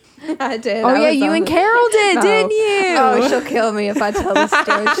him. I did. Oh, yeah, you and Carol did, didn't you? Oh, she'll kill me if I tell the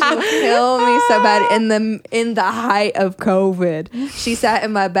story. She'll kill me so bad. In the height of COVID, she sat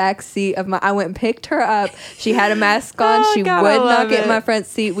in my back seat of my. I went and picked her up. She had a mask on. Oh, She God, would I not love get in it. my front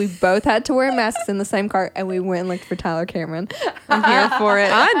seat. We both had to wear masks in the same car, and we went and looked for Tyler Cameron. I'm here for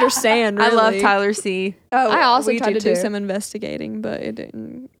it. I understand. I love really. Tyler C. Oh, I also we tried to too. do some investigating, but it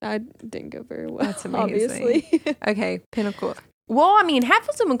didn't. I didn't go very well. That's amazing. Obviously. Okay, Pinnacle. Well, I mean,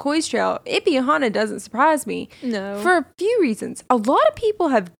 Hatfields and McCoy's Trail, it being haunted doesn't surprise me. No. For a few reasons. A lot of people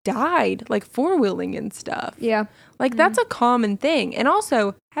have died, like four-wheeling and stuff. Yeah. Like, that's a common thing. And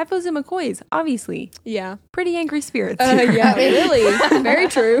also, Hatfields and McCoy's, obviously, yeah. pretty angry spirits. Yeah. Really. Very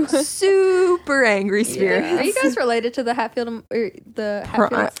true. Super angry spirits. Are you guys related to the Hatfield? Or the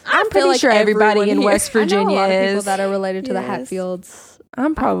Hatfields? I'm feel pretty like sure everybody everyone in here- West I know a Virginia lot of people is. that are related to the Yes. Hatfields.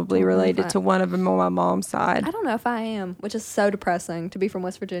 I'm probably don't know related if to one of them on my mom's side. I don't know if I am, which is so depressing to be from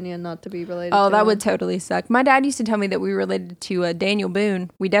West Virginia and not to be related. Oh, to that them. would totally suck. My dad used to tell me that we were related to Daniel Boone.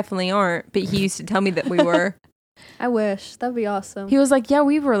 We definitely aren't, but he used to tell me that we were. I wish that'd be awesome. He was like, yeah,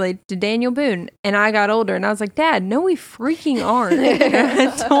 we were related to Daniel Boone. And I got older and I was like, Dad, no, we freaking aren't.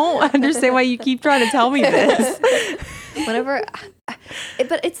 I don't understand why you keep trying to tell me this. Whenever,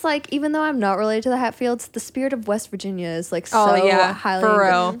 but it's like even though I'm not related to the Hatfields, the spirit of West Virginia is like so Oh, yeah, highly. for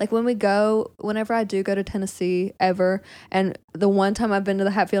real. Like whenever I do go to Tennessee ever, and the one time I've been to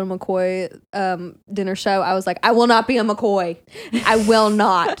the Hatfield and McCoy dinner show, I was like, I will not be a McCoy. I will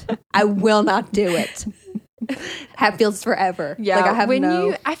not. I will not do it. Hatfields forever. Yeah, like I have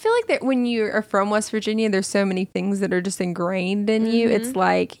I feel like that when you are from West Virginia, there's so many things that are just ingrained in you. It's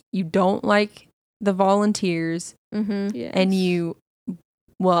like you don't like the volunteers, Yes. and you,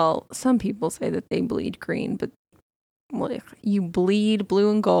 well, some people say that they bleed green, but like, you bleed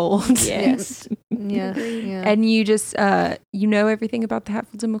blue and gold. Yes. Yeah. Yeah. And you just you know everything about the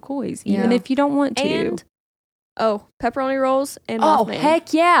Hatfields and McCoys, even Yeah. if you don't want to. And pepperoni rolls and oh Mothman.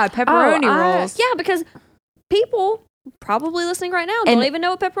 heck yeah, pepperoni rolls. Yeah, because people probably listening right now And- don't even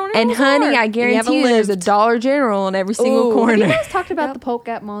know what pepperoni And rolls honey, are. I You guarantee haven't you, there's a lived. Dollar General in every single Ooh, have you corner. guys talked about the Polk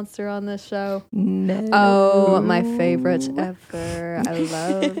Gap Monster on this show? No. Oh, my favorite ever. I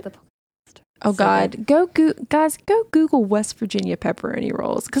love the Polk Oh So God, guys, go Google West Virginia pepperoni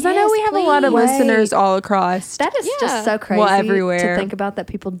rolls, because I know Yes, we have a lot of please. listeners all across. That is Yeah. just so crazy Well, everywhere. to think about that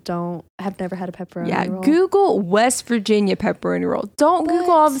people have never had a pepperoni yeah, roll. Google West Virginia pepperoni roll. Don't Google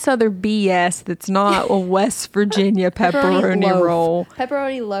all this other BS that's not a West Virginia pepperoni loaf. roll.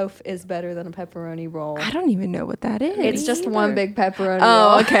 Pepperoni loaf is better than a pepperoni roll. I don't even know what that is. It's just one big pepperoni Oh,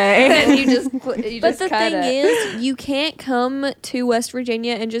 roll. okay. And you just But cut the thing it. is, you can't come to West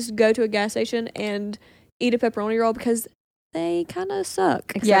Virginia and just go to a gas station and eat a pepperoni roll because they kind of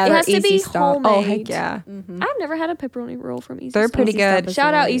suck. Yeah, it they're has to be Easy Stop. homemade. Oh heck yeah. Mhm. I've never had a pepperoni roll from Easy They're Stop. pretty Easy Stop good. is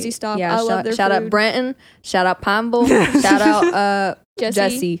Shout out really- Easy Stop. Yeah, I love their shout out food. Brenton. Shout out Pineville. Shout out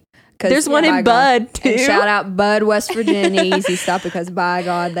Jesse. 'Cause There's one by in God- Bud too. And shout out Bud, West Virginia, Easy Stop, because by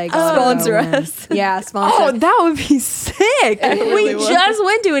God, they got Sponsor it going. us. Yeah, sponsor. Oh, that would be sick. really We would. just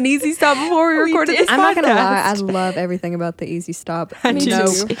went to an Easy Stop before we recorded this I'm not gonna lie, I podcast. love everything about the Easy Stop. I do no,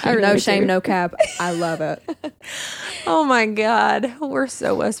 too. I really no do. shame, no cap. I love it. Oh my God, we're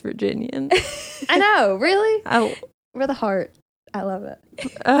so West Virginian. I know, really. I, We're the heart. I love it.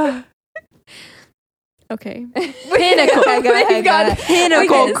 Okay. Pinnacle. We've got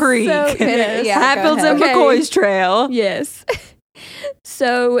Pinnacle Okay, Creek. so- Yes. Yeah, Hatfields go and ahead. McCoy's Trail. Yes.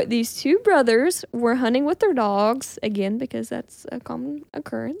 So these two brothers were hunting with their dogs again because that's a common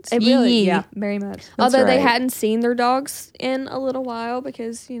occurrence. It really, Yeah. yeah, very much. Although they right. hadn't seen their dogs in a little while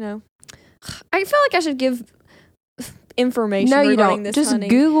because, you know, I feel like I should give information No, you regarding don't. this Just hunting.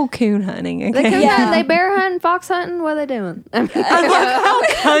 Google coon hunting. They Okay? coon Yeah. hunting, they bear hunting, fox hunting. What are they doing? I love how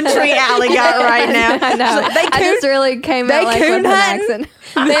country Allie got right now. I know. They I just really came they out like coon with an hunting?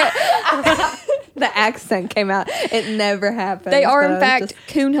 accent. The accent came out. It never happened. They are, but in I was fact, just-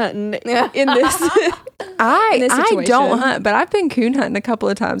 coon hunting in this. I this don't situation. hunt, but I've been coon hunting a couple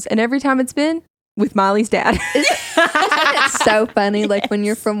of times, and every time it's been with Miley's dad. It's so funny, like when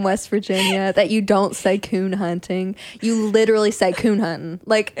you're from West Virginia, that you don't say coon hunting. You literally say coon hunting.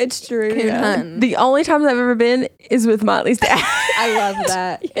 Like It's true. coon hunting. The only times I've ever been is with Miley's dad. I love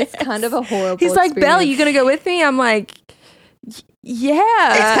that. It's kind of a horrible. He's like, Belle, experience. you gonna go with me? I'm like,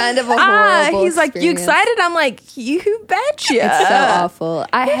 yeah. It's kind of a horrible He's like, you experience. excited? I'm like, you betcha. It's so awful.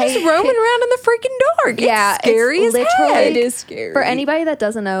 I He's hate roaming around in the freaking dark. Yeah, It's scary it's as literally- heck. It is scary. For anybody that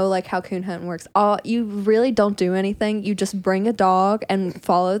doesn't know like how coon hunting works, you really don't do anything. You just bring a dog and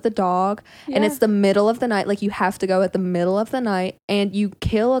follow the dog, and it's the middle of the night. Like you have to go at the middle of the night, and you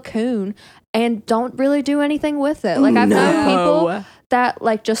kill a coon and don't really do anything with it. Like I've known people that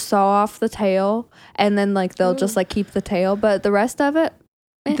like just saw off the tail, and then like they'll just like keep the tail, but the rest of it.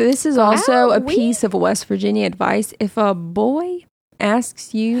 This is also a piece of West Virginia advice. If a boy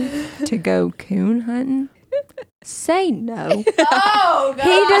asks you to go coon hunting, say no. Oh, God.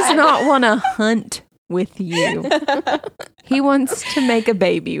 He does not want to hunt with you. He wants to make a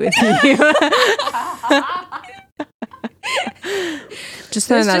baby with you. Just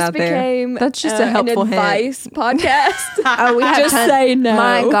throwing that out there. That's just a helpful an advice hint. podcast. Oh, we have Just say no.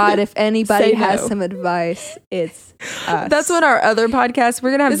 My God, if anybody Say has no. some advice, it's us. That's what our other podcast.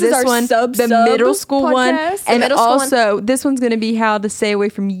 We're gonna have This is this our one, sub the middle school one, podcast. and middle school also this one's gonna be how to stay away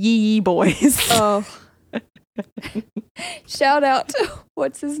from yee boys. Oh. Shout out to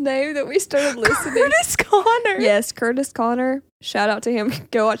what's his name that we started listening. Curtis Connor. Yes, Curtis Connor. Shout out to him.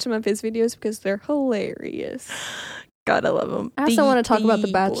 Go watch some of his videos because they're hilarious. God, I love him. I also want to talk about The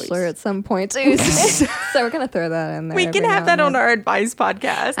Yee Bachelor boys. at some point too. So we're gonna throw that in there. We can have that on our advice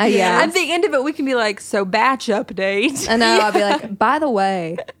podcast. Yeah. At the end of it, we can be like, so batch update. I know. I'll be like, by the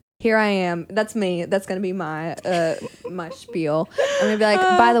way, here I am. That's me. That's gonna be my my spiel. I'm gonna be like,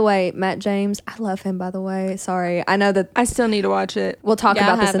 by the way, Matt James. I love him. By the way, sorry. I know that I still need to watch it. we'll talk Yeah, I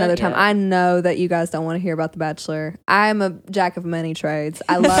about this haven't another time. yet. I know that you guys don't want to hear about The Bachelor. I'm a jack of many trades.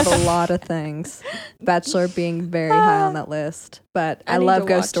 I love a lot of things. Bachelor being very high on that list, but I I need love to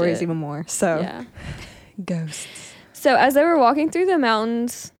ghost watch stories it. even more. So Yeah. Ghosts. So as they were walking through the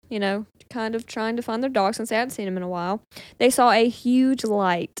mountains, you know, kind of trying to find their dog since they hadn't seen him in a while, they saw a huge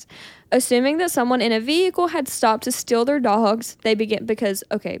light. Assuming that someone in a vehicle had stopped to steal their dogs, they began because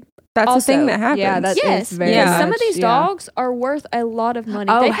That's Also, the thing that happens. yeah, that yes, is very because Yeah. some of much- these yeah. dogs are worth a lot of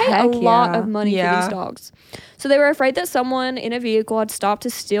money. Oh, They pay a heck lot yeah. of money for Yeah. these dogs. So they were afraid that someone in a vehicle had stopped to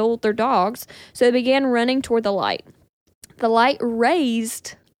steal their dogs. So they began running toward the light. The light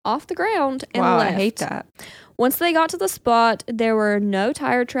raised off the ground and wow, left. I hate that. Once they got to the spot, there were no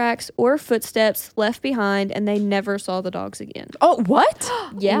tire tracks or footsteps left behind, and they never saw the dogs again. Oh, what?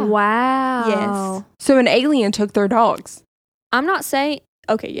 Yeah. Wow. Yes. So an alien took their dogs. I'm not saying.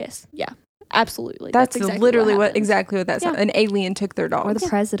 Okay. Yes. Yeah. Absolutely. That's exactly literally what happened. exactly what that sounds. Yeah. An alien took their Or dogs. the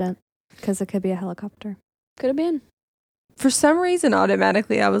president, because it could be a helicopter. Could have been. For some reason,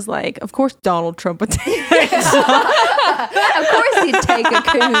 automatically, I was like, of course, Donald Trump would take it. Of course he'd take a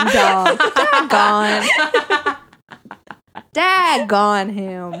coon dog. Daggone. Daggone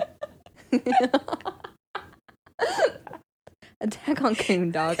him. A daggone coon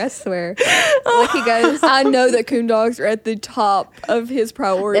dog, I swear. Like he goes, I know that coon dogs are at the top of his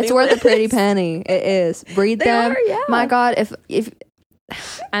priority. it's worth a list. pretty penny. It is. Breed They them. are, yeah. My God, if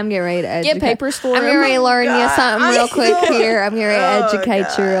I'm getting ready to educate. Get papers for I'm getting him. ready to learn you something real quick here. I'm getting ready to Oh,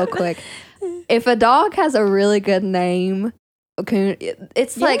 educate you real quick. If a dog has a really good name, a coon,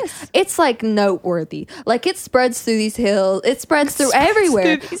 it's like noteworthy. Like it spreads through these hills. It spreads through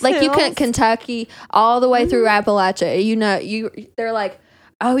everywhere. through these Like you can hills. Kentucky all the way through Appalachia. You know, they're like,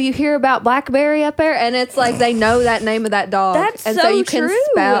 oh, you hear about Blackberry up there, and it's like they know that name of that dog. That's and so you can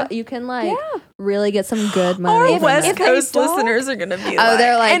true. you can like Yeah. really get some good Our money. from West that. Coast dog- listeners are going to be Oh,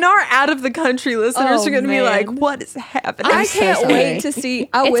 they're like- and our out of the country listeners Oh, are going to be man. like, what is happening? I so can't sorry. wait to see.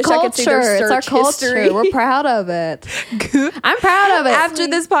 I It's wish I could see their culture. search It's our history. culture. We're proud of it. I'm proud of it. After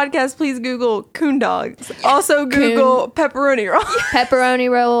this podcast, please Google coon dogs. Also Google pepperoni roll. Pepperoni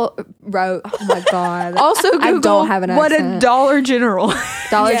roll. Oh my God. Also I Google don't have an what a accent. Dollar General.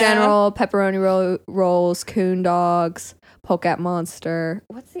 Dollar Yeah. General, pepperoni rolls, coon dogs, polecat monster.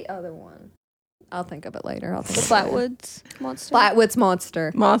 What's the other one? I'll think of it later. I'll think The of it later. Flatwoods monster. Flatwoods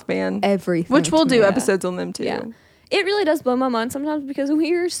monster. Mothman. Everything. Which we'll to do me. episodes on them too. Yeah. It really does blow my mind sometimes because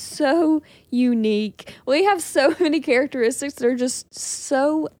we are so unique. We have so many characteristics that are just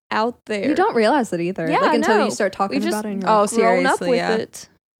so out there. You don't realize it either. Yeah, like I until know. you start talking We just- about it. And you're Oh, like, grown up seriously, with yeah. it.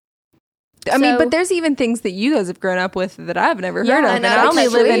 I mean, So- but there's even things that you guys have grown up with that I've never Yeah, heard of, I and know, I only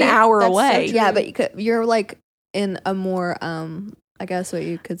that's live an true. hour That's so away. true. yeah, but you're like in a more I guess what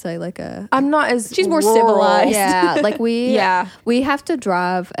you could say like a I'm not as She's more rural. civilized. yeah, like we Yeah. we have to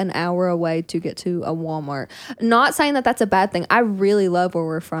drive an hour away to get to a Walmart. Not saying that that's a bad thing. I really love where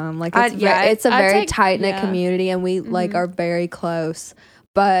we're from. Like it's yeah, it's a I very take- tight knit yeah. community, and we like are very close.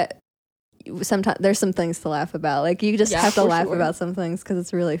 But sometimes there's some things to laugh about. Like you just Yeah, have to for laugh sure. about some things because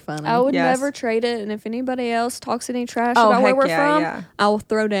it's really funny. I would Yes. never trade it, and if anybody else talks any trash Oh, about where heck we're yeah, from, yeah. I'll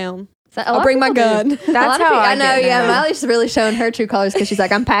throw down. So a lot I'll of bring my people gun. do. That's A lot of how people- I I know. get Yeah, now. Miley's really showing her true colors because she's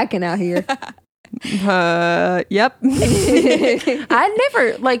like, I'm packing out here. Yep. I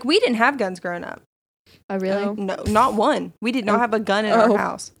never like we didn't have guns growing up. Oh really? Oh. No, not one. We did not have a gun in Oh. our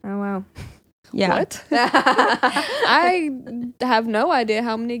house. Oh wow. Yeah. What? I have no idea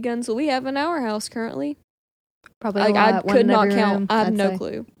how many guns we have in our house currently. Probably Like, a I lot. One could in not every count. room, I have I'd no say.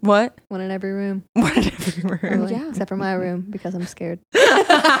 clue. What? One in every room. What in every room? Probably. Yeah. Except for my room because I'm scared.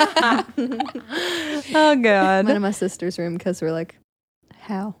 Oh God. Mine and my sister's room because we're like,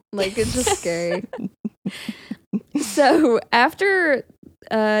 how? Like, it's just scary. So after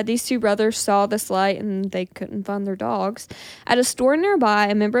these two brothers saw this light and they couldn't find their dogs, at a store nearby,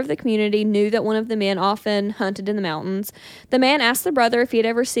 a member of the community knew that one of the men often hunted in the mountains. The man asked the brother if he had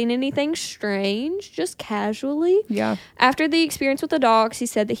ever seen anything strange, just casually. Yeah. After the experience with the dogs, he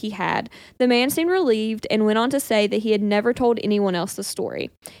said that he had. The man seemed relieved and went on to say that he had never told anyone else the story.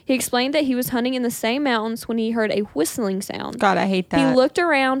 He explained that he was hunting in the same mountains when he heard a whistling sound. God, I hate that. He looked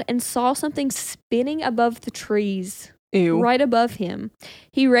around and saw something spinning above the trees. Ew. Right above him.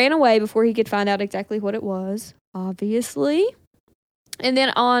 He ran away before he could find out exactly what it was, obviously. And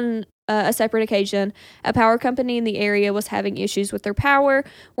then on a separate occasion, a power company in the area was having issues with their power.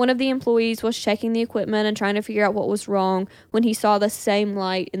 One of the employees was checking the equipment and trying to figure out what was wrong when he saw the same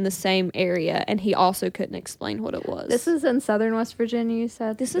light in the same area, and he also couldn't explain what it was. This is in southern West Virginia, you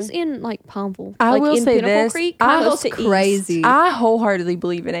said? This is in like Palmville. I like will in say Pinnacle this. Creek. I kind of was to east. crazy. I wholeheartedly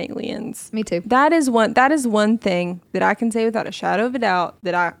believe in aliens. Me too. That is one thing that I can say without a shadow of a doubt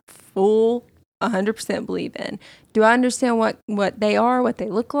that I full 100% believe in. Do I understand what they are, what they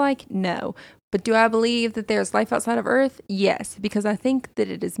look like? No. But do I believe that there's life outside of Earth? Yes, because I think that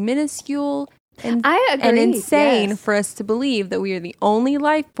it is minuscule and I agree. and insane yes. for us to believe that we are the only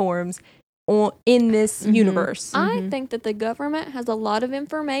life forms in this universe. I think that the government has a lot of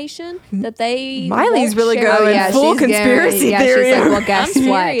information that they Miley's won't really share. going full she's conspiracy Yeah, theory. she's like, well, guess I'm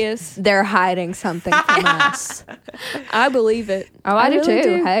what? serious. They're hiding something from us. I believe it. Oh, I do really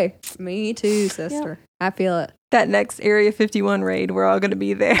too. do. Hey, me too, sister. I feel it. That next Area 51 raid, we're all going to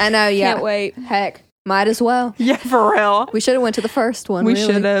be there. I know, yeah. Can't wait. Heck, might as well. Yeah, for real. We should have went to the first one. We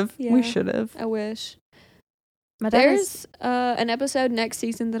really. should have. Yeah. We should have. I wish. My dad is- There's an episode next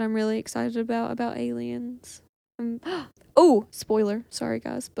season that I'm really excited about aliens. Oh, spoiler. Sorry,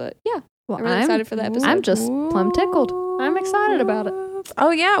 guys. But yeah, well, I'm really excited for the episode. I'm just plum tickled. I'm excited about it.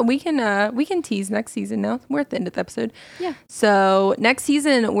 Oh yeah, we can tease next season now. We're at the end of the episode. Yeah. So next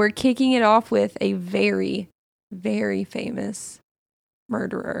season we're kicking it off with a very, very famous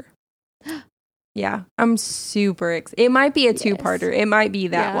murderer. Yeah, I'm super excited. It might be a two-parter. It might be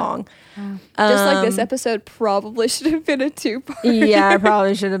that Yeah. long. Just like this Um, episode probably should have been a 2-part. Yeah, I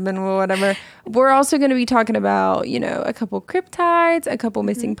probably should have been whatever. We're also going to be talking about, a couple cryptides, a couple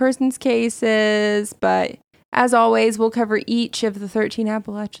missing persons cases, but as always, we'll cover each of the 13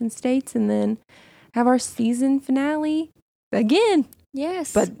 Appalachian states and then have our season finale again.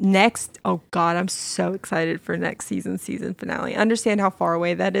 Yes. But next, oh God, I'm so excited for next season finale. I understand how far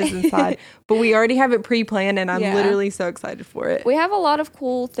away that is inside, but we already have it pre-planned and I'm Yeah. literally so excited for it. we have a lot of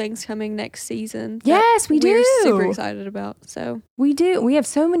cool things coming next season. that Yes, we We're do. super excited about. So We do. We have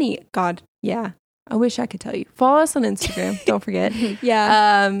so many. God, yeah. I wish I could tell you. Follow us on Instagram. Don't forget.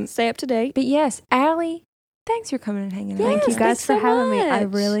 yeah, stay up to date. But yes, Allie, thanks for coming and hanging out. Thank you Yes, guys thanks for so having me. I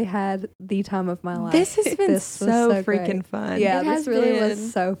much. really had the time of my life. This has been This was so great. freaking fun. Yeah, It this has really been.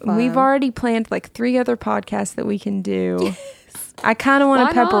 was so fun. We've already planned like 3 other podcasts that we can do. I kind of want Why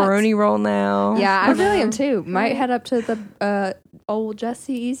a not? pepperoni roll now. Yeah, I really know. am too. Might head up to the old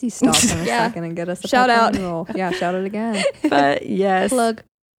Jesse Easy stop in a Yeah. second and get us a Shout out. pepperoni roll. Yeah, shout it again. But yes. Plug.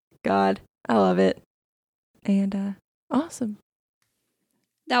 God, I love it. And awesome.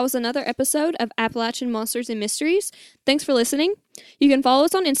 That was another episode of Appalachian Monsters and Mysteries. Thanks for listening. You can follow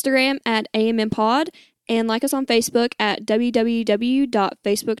us on Instagram at AMMPod and like us on Facebook at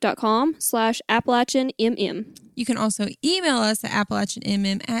www.facebook.com/AppalachianMM. You can also email us at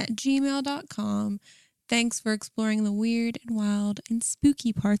appalachianmm@gmail.com. Thanks for exploring the weird and wild and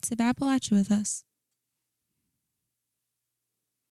spooky parts of Appalachia with us.